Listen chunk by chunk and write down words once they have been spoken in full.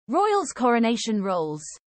Royals' coronation roles.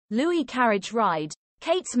 Louis carriage ride,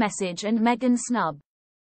 Kate's message and Meghan snub.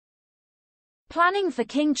 Planning for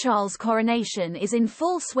King Charles' coronation is in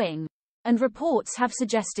full swing, and reports have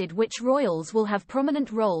suggested which royals will have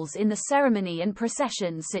prominent roles in the ceremony and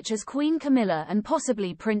procession, such as Queen Camilla and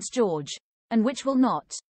possibly Prince George, and which will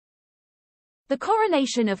not. The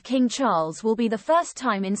coronation of King Charles will be the first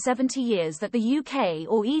time in 70 years that the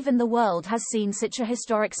UK or even the world has seen such a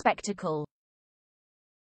historic spectacle.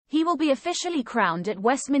 He will be officially crowned at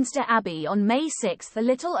Westminster Abbey on May 6, a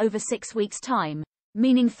little over 6 weeks' time,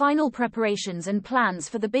 meaning final preparations and plans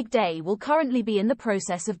for the big day will currently be in the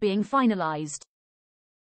process of being finalised.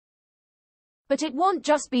 But it won't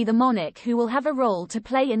just be the monarch who will have a role to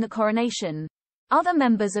play in the coronation. Other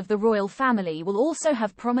members of the royal family will also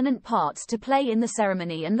have prominent parts to play in the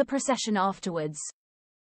ceremony and the procession afterwards.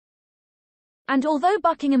 And although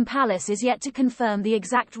Buckingham Palace is yet to confirm the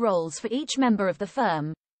exact roles for each member of the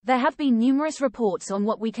firm, there have been numerous reports on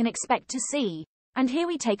what we can expect to see, and here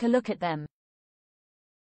we take a look at them.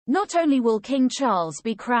 Not only will King Charles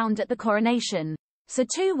be crowned at the coronation, so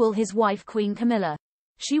too will his wife Queen Camilla.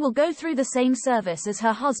 She will go through the same service as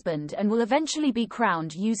her husband and will eventually be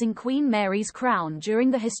crowned using Queen Mary's crown during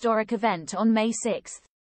the historic event on May 6.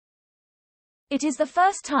 It is the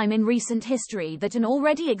first time in recent history that an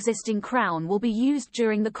already existing crown will be used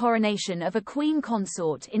during the coronation of a queen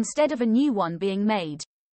consort instead of a new one being made.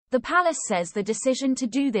 The palace says the decision to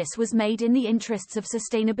do this was made in the interests of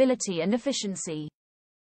sustainability and efficiency.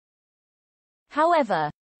 However,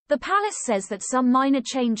 the palace says that some minor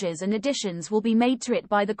changes and additions will be made to it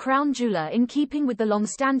by the crown jeweler in keeping with the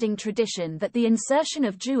long-standing tradition that the insertion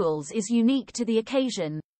of jewels is unique to the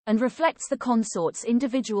occasion, and reflects the consort's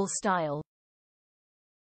individual style.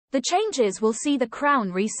 The changes will see the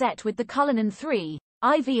crown reset with the Cullinan 3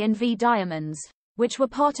 IV&V diamonds, which were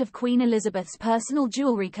part of Queen Elizabeth's personal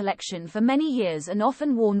jewelry collection for many years and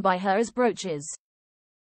often worn by her as brooches.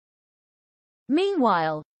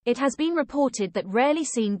 Meanwhile, it has been reported that rarely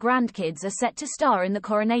seen grandkids are set to star in the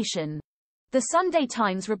coronation. The Sunday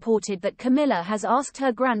Times reported that Camilla has asked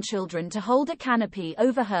her grandchildren to hold a canopy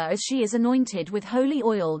over her as she is anointed with holy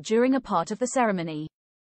oil during a part of the ceremony.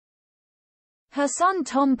 Her son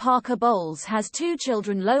Tom Parker Bowles has 2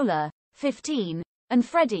 children, Lola, 15, and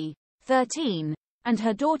Freddie, 13, and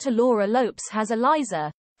her daughter Laura Lopes has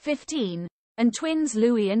Eliza, 15, and twins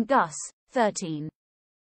Louis and Gus, 13.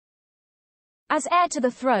 As heir to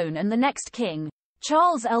the throne and the next king,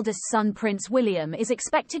 Charles' eldest son Prince William is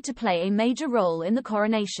expected to play a major role in the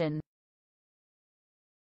coronation.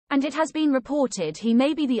 And it has been reported he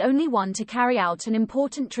may be the only one to carry out an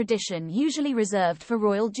important tradition usually reserved for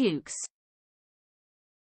royal dukes.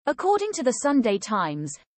 According to the Sunday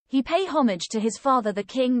Times, he pay homage to his father the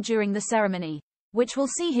king during the ceremony, which will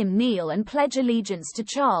see him kneel and pledge allegiance to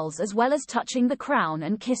Charles as well as touching the crown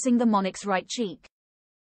and kissing the monarch's right cheek.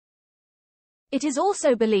 It is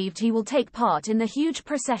also believed he will take part in the huge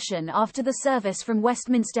procession after the service from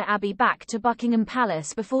Westminster Abbey back to Buckingham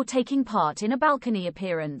Palace before taking part in a balcony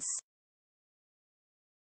appearance.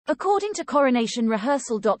 According to coronation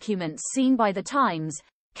rehearsal documents seen by the Times,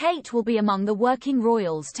 Kate will be among the working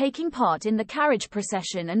royals taking part in the carriage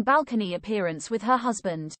procession and balcony appearance with her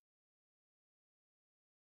husband.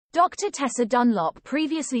 Dr. Tessa Dunlop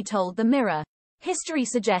previously told The Mirror, "History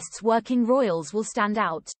suggests working royals will stand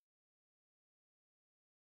out."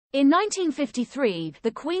 In 1953,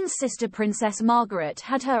 the Queen's sister Princess Margaret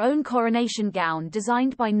had her own coronation gown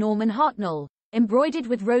designed by Norman Hartnell, embroidered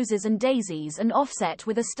with roses and daisies and offset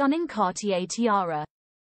with a stunning Cartier tiara.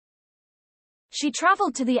 She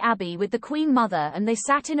travelled to the Abbey with the Queen Mother and they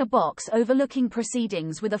sat in a box overlooking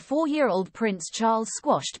proceedings with a 4-year-old Prince Charles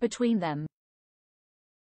squashed between them.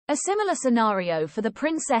 A similar scenario for the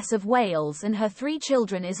Princess of Wales and her 3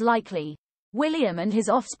 children is likely. William and his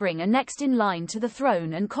offspring are next in line to the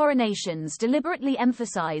throne, and coronations deliberately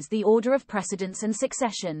emphasize the order of precedence and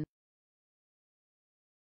succession.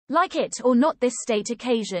 Like it or not, this state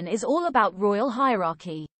occasion is all about royal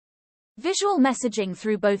hierarchy. Visual messaging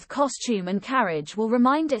through both costume and carriage will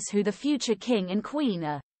remind us who the future king and queen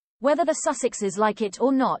are, whether the Sussexes like it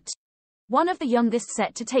or not. One of the youngest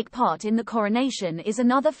set to take part in the coronation is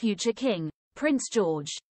another future king, Prince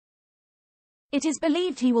George. It is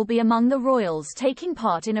believed he will be among the royals taking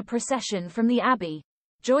part in a procession from the Abbey,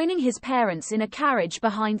 joining his parents in a carriage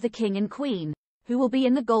behind the King and Queen, who will be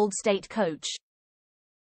in the gold state coach.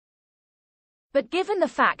 But given the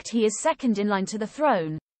fact he is second in line to the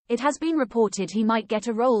throne, it has been reported he might get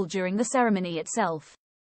a role during the ceremony itself.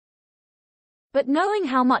 But knowing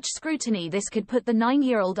how much scrutiny this could put the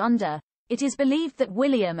 9-year-old under, it is believed that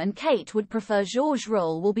William and Kate would prefer George's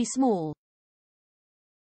role will be small.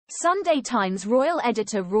 Sunday Times royal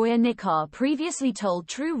editor Roya Nikar previously told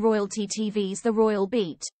True Royalty TV's The Royal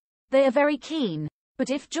Beat, "They are very keen, but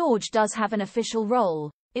if George does have an official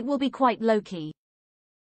role, it will be quite low-key.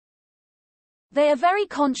 They are very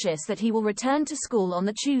conscious that he will return to school on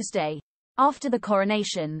the Tuesday, after the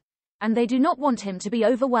coronation, and they do not want him to be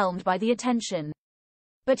overwhelmed by the attention.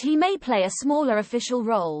 But he may play a smaller official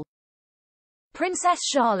role." Princess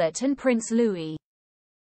Charlotte and Prince Louis.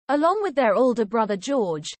 Along with their older brother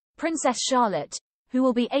George, Princess Charlotte, who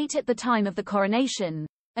will be 8 at the time of the coronation,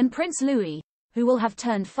 and Prince Louis, who will have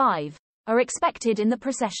turned 5, are expected in the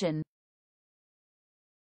procession.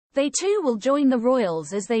 They too will join the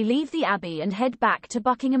royals as they leave the Abbey and head back to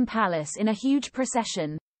Buckingham Palace in a huge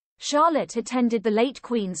procession. Charlotte attended the late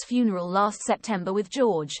Queen's funeral last September with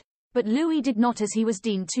George, but Louis did not as he was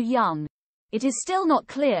deemed too young. It is still not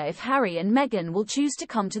clear if Harry and Meghan will choose to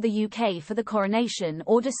come to the UK for the coronation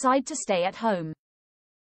or decide to stay at home.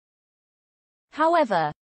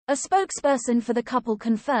 However, a spokesperson for the couple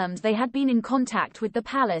confirmed they had been in contact with the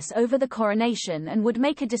palace over the coronation and would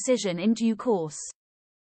make a decision in due course.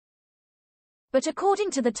 But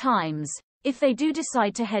according to the Times, if they do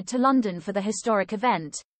decide to head to London for the historic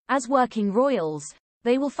event, as working royals,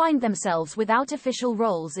 they will find themselves without official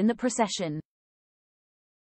roles in the procession.